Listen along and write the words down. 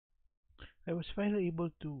I was finally able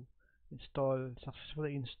to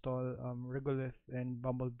successfully install Regolith and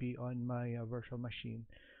Bumblebee on my virtual machine.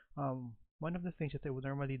 One of the things that I would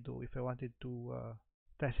normally do if I wanted to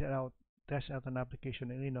test it out, test out an application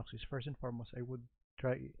in Linux is first and foremost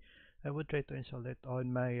try I would try to install it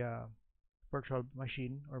on my virtual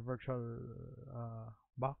machine or virtual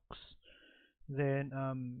box. Then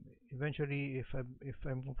eventually, if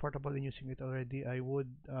I'm comfortable in using it already, I would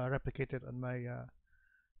replicate it on my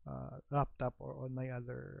laptop or on my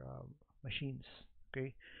other machines.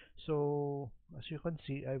 Okay, so as you can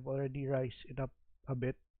see, I've already raised it up a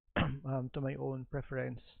bit to my own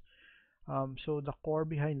preference. So the core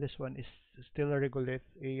behind this one is still a Regolith,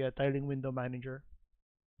 a tiling window manager.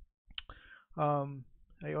 Um,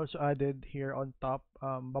 I also added here on top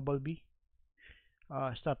Bumblebee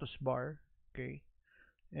status bar. Okay,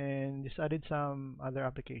 and just added some other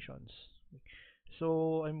applications.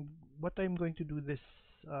 So what I'm going to do this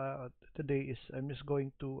today is I'm just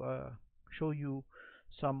going to show you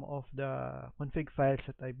some of the config files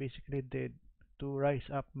that I basically did to rise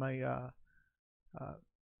up my uh,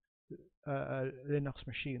 Linux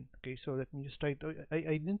machine. Okay, so let me just try to.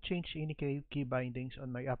 I didn't change any key bindings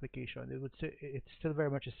on my application. It would say it's still very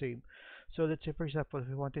much the same. So let's say, for example, if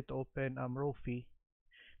we wanted to open Rofi,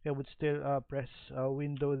 I would still press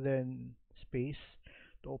Window then space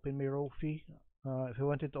to open my Rofi. If I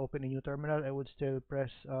wanted to open a new terminal, I would still press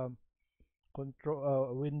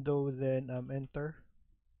Control Window then Enter.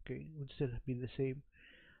 Okay, it would still be the same.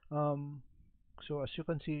 Um, so as you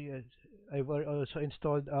can see, I've also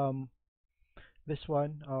installed this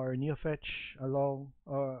one or neofetch along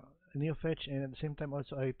neofetch, and at the same time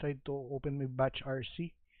also I tried to open my batch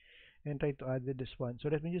RC and try to add this one. So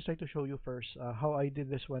let me just try to show you first how I did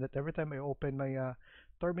this one. That every time I open my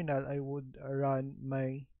terminal, I would run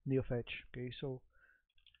my neofetch. Okay, so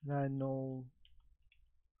nano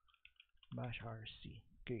bash rc.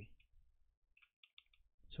 Okay,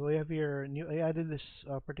 so I have here new. I added this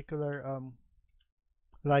particular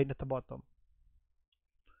line at the bottom.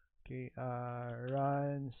 Okay,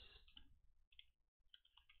 runs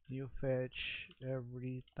neofetch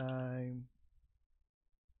every time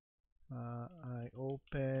I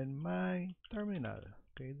open my terminal.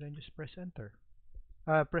 Okay, then just press enter.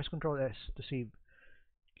 Press Control S to save.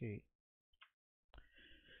 Okay.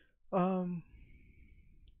 Um.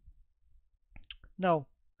 Now,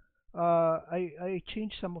 I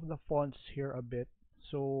changed some of the fonts here a bit.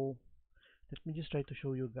 So let me just try to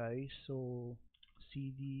show you guys. So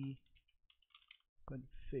cd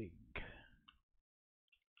config.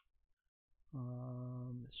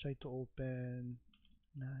 Let's try to open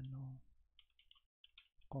nano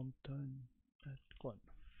compton.conf.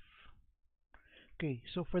 Okay,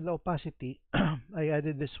 so for the opacity, I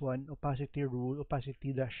added this one, opacity rule,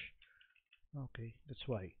 opacity dash. Okay, that's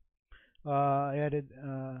why. I added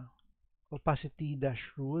opacity dash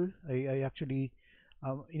rule. I actually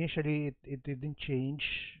initially it didn't change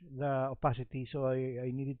the opacity, so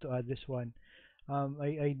I needed to add this one.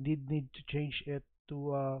 I did need to change it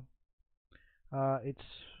to its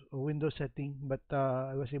window setting, but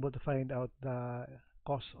I was able to find out the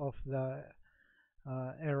cause of the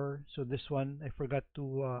error. So this one I forgot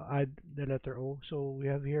to add the letter O. So we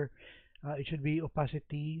have here it should be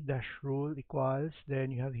opacity dash rule equals.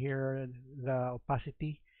 Then you have here the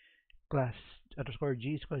opacity class underscore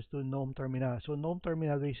g is equals to gnome terminal. So gnome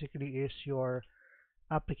terminal basically is your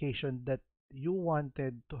application that you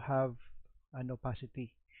wanted to have an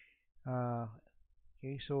opacity. Uh,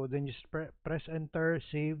 okay, so then just press enter,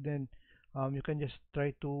 save, then you can just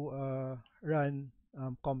try to run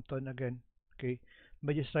Compton again. Okay,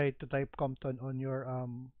 but just try to type Compton on your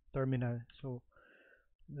terminal. So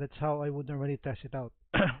that's how I would normally test it out.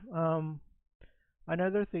 um,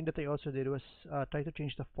 Another thing that I also did was try to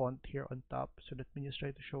change the font here on top. So let me just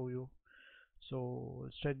try to show you. So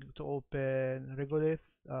let's try to open Regolith.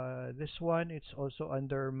 This one, it's also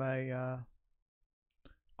under my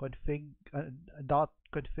config dot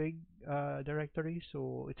config directory.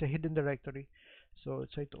 So it's a hidden directory. So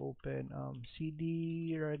let's try to open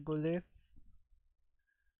cd Regolith.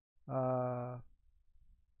 Uh,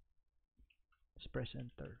 let's press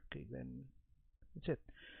enter. Okay, then that's it.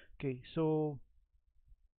 Okay, so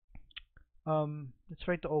let's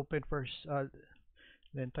try to open first.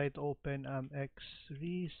 Then try to open X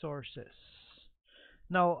resources.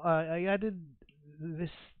 Now I added this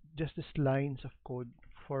just this lines of code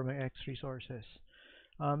for my X resources.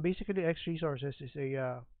 Basically, X resources is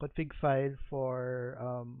a config file for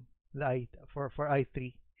for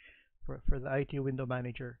i3 for the IT window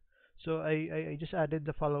manager. So I just added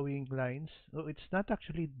the following lines. So it's not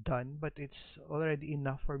actually done, but it's already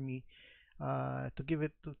enough for me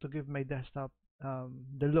to give my desktop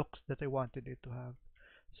the looks that I wanted it to have.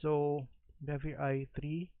 So we have here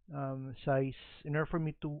I3 size in order for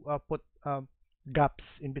me to put gaps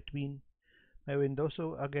in between my window.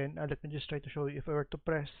 So again, let me just try to show you. If I were to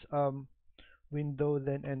press window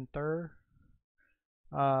then enter,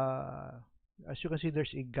 uh, as you can see,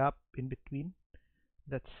 there's a gap in between.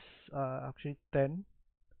 That's actually 10.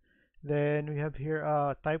 Then we have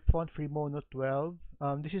here type font free mono 12.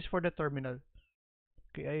 This is for the terminal.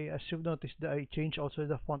 Okay, as you've noticed, that I changed also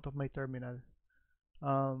the font of my terminal.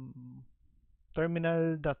 Um,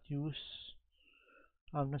 terminal.use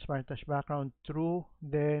transparent touch background true.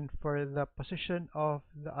 Then for the position of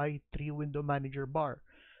the i3 window manager bar,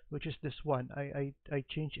 which is this one, I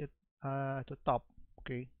change it to top.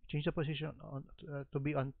 Okay, change the position on to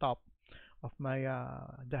be on top of my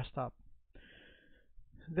desktop.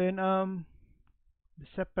 Then the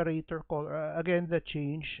separator color again, the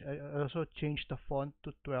change. I also changed the font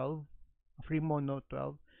to 12, free mono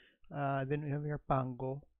 12. Then we have here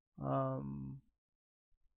Pango. Um,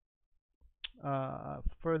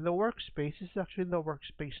 for the workspace, this is actually the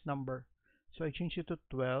workspace number. So I changed it to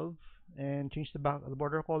 12 and changed the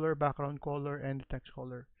border color, background color, and the text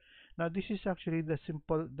color. Now this is actually the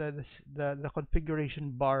simple the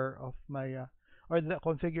configuration bar of my or the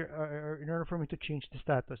configure or in order for me to change the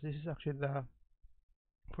status. This is actually the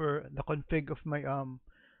for the config of my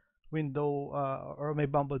window or my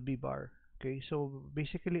Bumblebee bar. Okay, so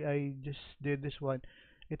basically I just did this one.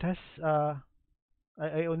 It has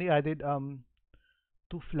I only added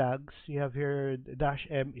two flags. You have here dash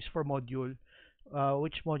M is for module.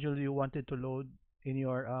 Which module you wanted to load in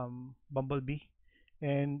your Bumblebee,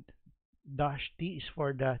 and dash T is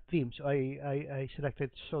for the theme. So I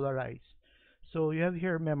selected Solarize. So you have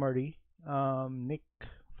here memory, NIC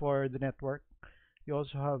for the network. You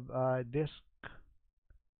also have disk,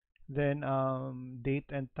 then date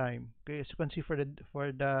and time. Okay, as you can see for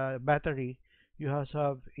the battery, you also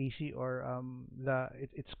have AC or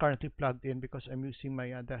it's currently plugged in because I'm using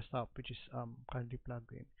my desktop, which is currently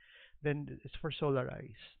plugged in. Then it's for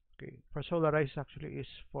Solarize. Okay, for Solarize actually is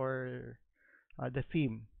for the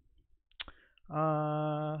theme.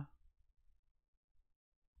 Uh,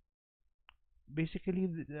 Basically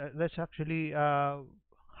that's actually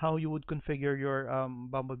how you would configure your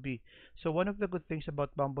Bumblebee. So one of the good things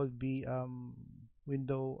about Bumblebee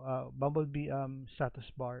Bumblebee status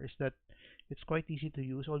bar is that it's quite easy to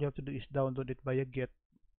use. All you have to do is download it via Git,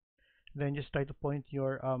 then just try to point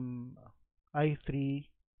your i3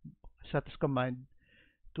 status command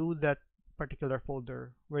to that particular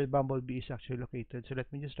folder where Bumblebee is actually located. So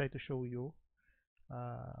let me just try to show you.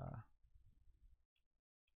 uh,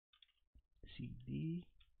 cd.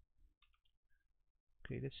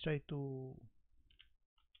 Okay, let's try to.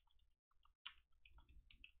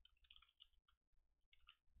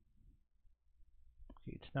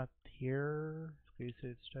 Okay, it's not here. Okay, so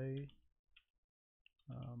let's try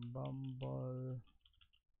Bumble.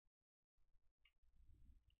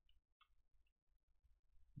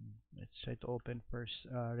 Let's try to open first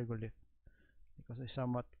Regolith because I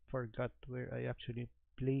somewhat forgot where I actually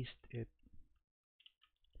placed it.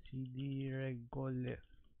 CD Regolith.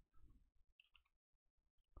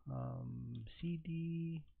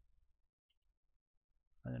 CD.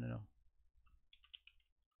 I don't know.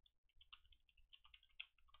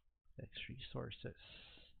 X resources.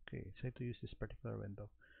 Okay, let's try to use this particular window.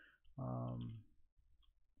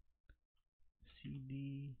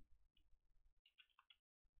 CD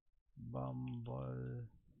Bumblebee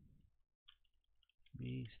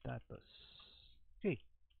status. Okay,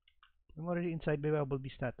 I'm already inside my Bumblebee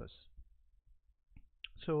status.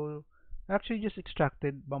 So I actually just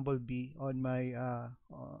extracted Bumblebee on my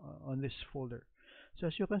on this folder. So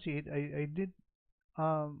as you can see, I did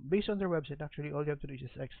based on their website. Actually, all you have to do is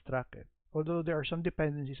just extract it. Although there are some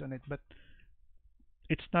dependencies on it, but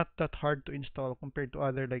it's not that hard to install compared to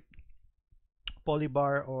other like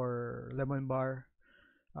Polybar or Lemon Bar.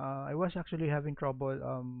 I was actually having trouble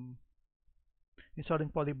installing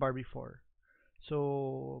Polybar before.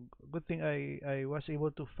 So good thing I was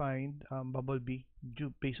able to find Bumblebee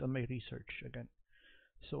due based on my research again.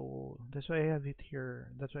 So that's why I have it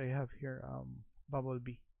here. That's why I have here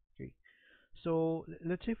Bumblebee. Okay. So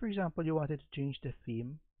let's say for example you wanted to change the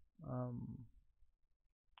theme. Um,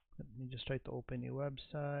 Let me just try to open a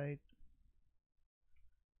website.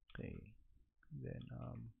 Okay. Then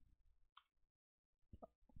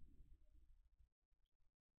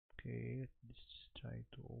okay, let's try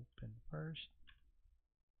to open first.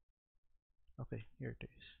 Okay, here it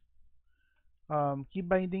is. Key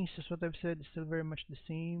bindings, is what I've said, is still very much the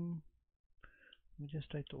same. Let me just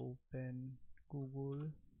try to open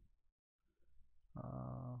Google.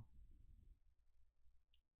 Uh,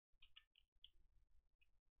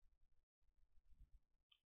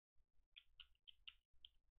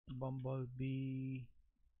 Bumblebee.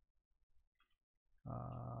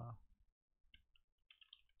 Uh,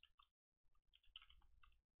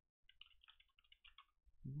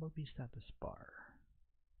 Bumblebee status bar.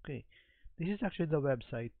 Okay, this is actually the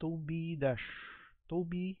website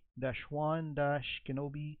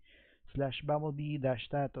toby-one-kenobi slash bumblebee dash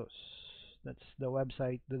status. That's the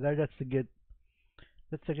website. That's the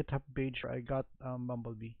GitHub page where I got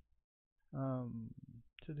Bumblebee. Um,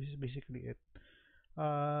 so this is basically it.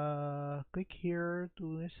 Click here to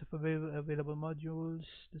list of available modules.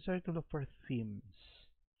 Decide to look for themes.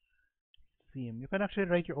 Theme. You can actually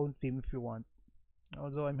write your own theme if you want.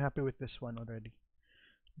 Although I'm happy with this one already.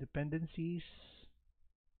 Dependencies.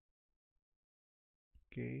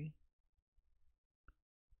 Okay.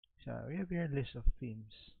 So we have here a list of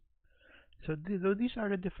themes. So these are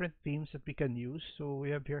the different themes that we can use. So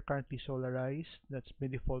we have here currently Solarized. That's my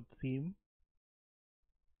default theme.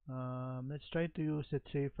 Let's try to use,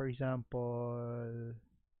 let's say, for example,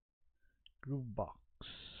 Groovebox.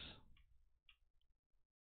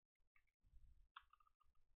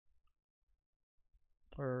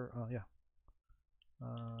 Or, yeah,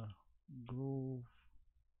 Groovebox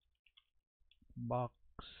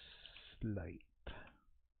Lite.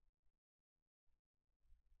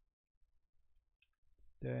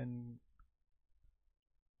 Then,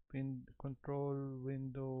 control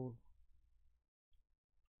window,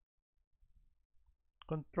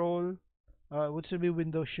 control, would still be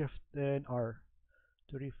Window Shift and R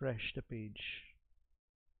to refresh the page.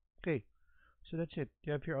 Okay, so that's it.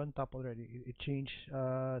 You have here on top already. It changed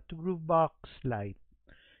to Groovebox Lite.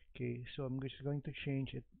 Okay, so I'm just going to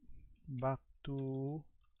change it back to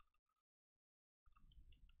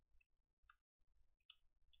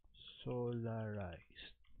Solarized.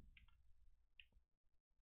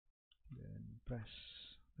 Then press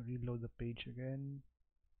reload the page again.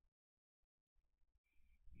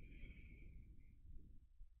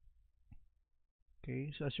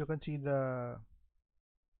 Okay, so as you can see, I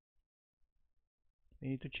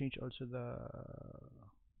need to change also the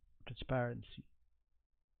transparency.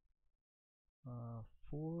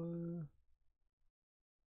 Full.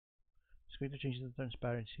 It's going to change the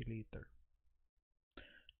transparency later.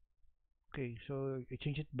 Okay, so I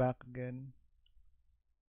change it back again.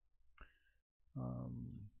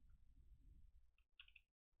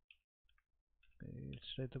 Okay,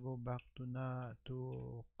 let's try to go back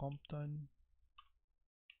to Compton.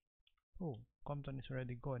 Oh, Compton is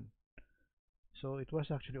already gone. So it was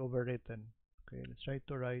actually overwritten. Okay, let's try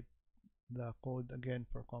to write the code again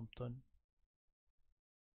for Compton.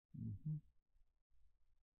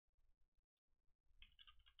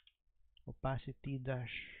 Opacity dash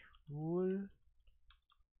rule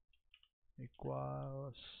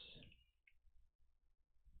equals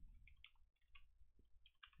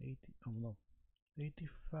 80. Oh no,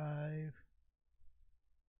 85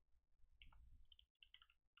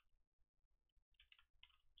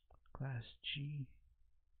 class G,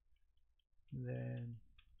 then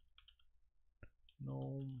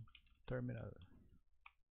gnome terminal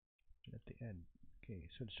at the end. Okay,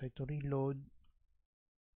 so let's try to reload.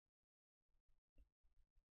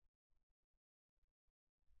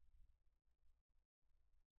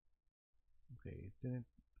 Okay, then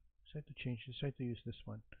try to change this. Try to use this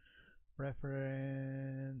one.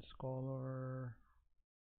 Reference color.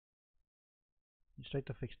 Let's try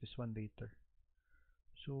to fix this one later.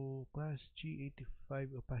 So class G85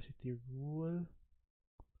 opacity rule,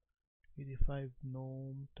 85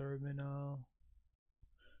 gnome terminal.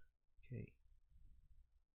 Okay.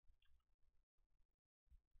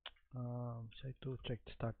 Try to check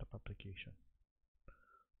the startup application.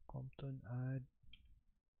 Compton add.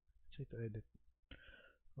 Try to edit.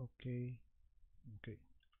 Okay. Okay.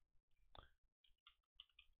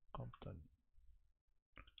 Compton.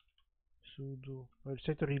 Sudo. Well,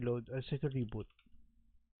 try to reload. Try to reboot.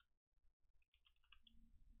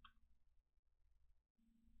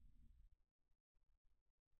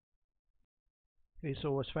 Okay, so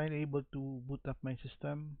I was finally able to boot up my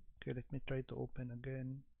system. Okay, let me try to open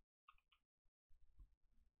again.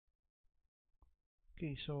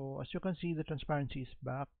 Okay, so as you can see, the transparency is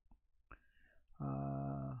back.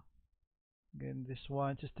 Again, this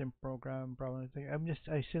one system program problem.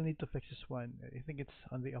 I still need to fix this one. I think it's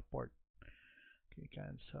on the upport. Okay,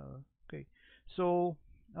 cancel. Okay, so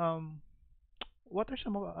what are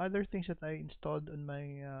some other things that I installed on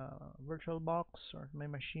my VirtualBox or my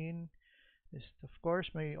machine? Is of course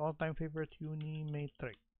my all-time favorite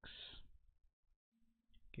unimatrix.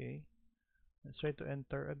 Okay, Let's try to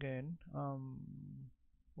enter again.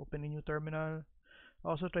 Open a new terminal.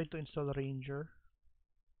 Also try to install Ranger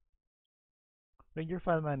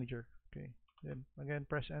File Manager. Okay. Then again,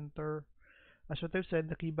 press enter. As what I've said,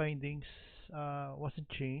 the key bindings wasn't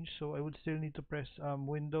changed, so I would still need to press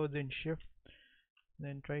Window, then Shift,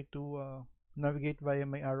 then try to navigate via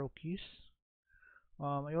my arrow keys.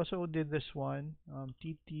 I also did this one,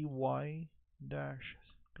 tty dash,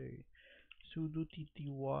 okay, sudo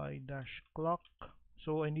tty dash clock.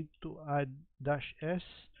 So I need to add dash s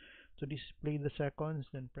to display the seconds,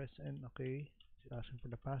 then press N. Okay, it's asking for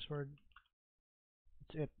the password.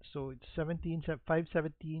 That's it. So it's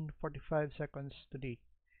 5:17:45 seconds today.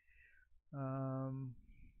 Um,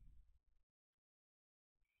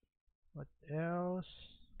 what else?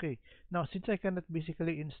 Okay, now since I cannot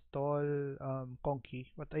basically install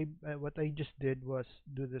Conky, what I just did was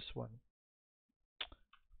do this one.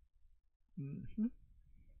 Mm-hmm.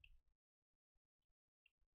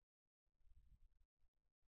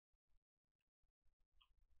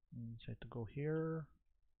 So I have to go here.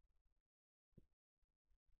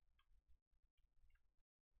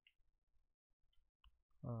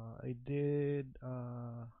 I did so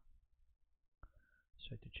I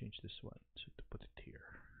have to change this one. So I have to put it here.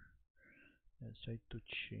 And so I have to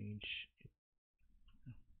change it.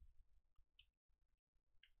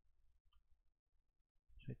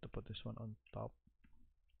 So I have to put this one on top.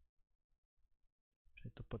 So I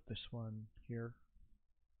have to put this one here.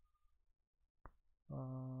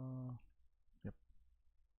 Yep.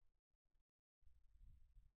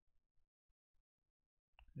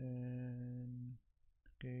 And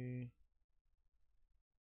okay.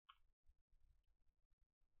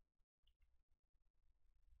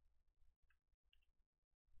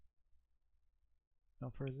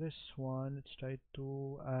 Now for this one, let's try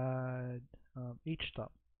to add htop.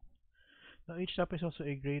 Now htop is also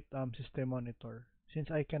a great system monitor. Since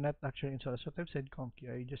I cannot actually install, so I've said Conky,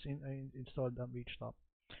 I installed htop.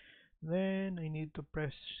 Then I need to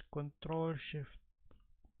press Control Shift.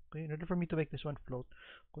 Okay, in order for me to make this one float,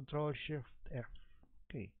 Control Shift F.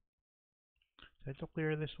 Okay, so I have to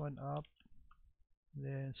clear this one up.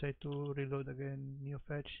 Then try to reload again.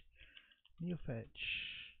 Neofetch.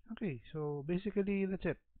 Okay, so basically that's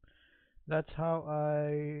it. That's how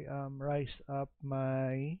I rise up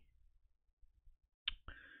my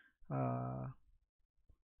uh,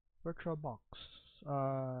 VirtualBox,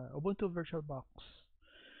 Ubuntu VirtualBox.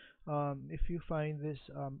 If you find this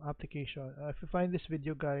if you find this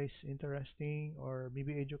video, guys, interesting or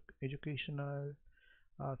maybe educational,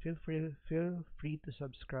 feel free to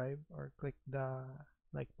subscribe or click the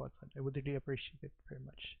like button. I would really appreciate it very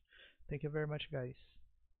much. Thank you very much, guys.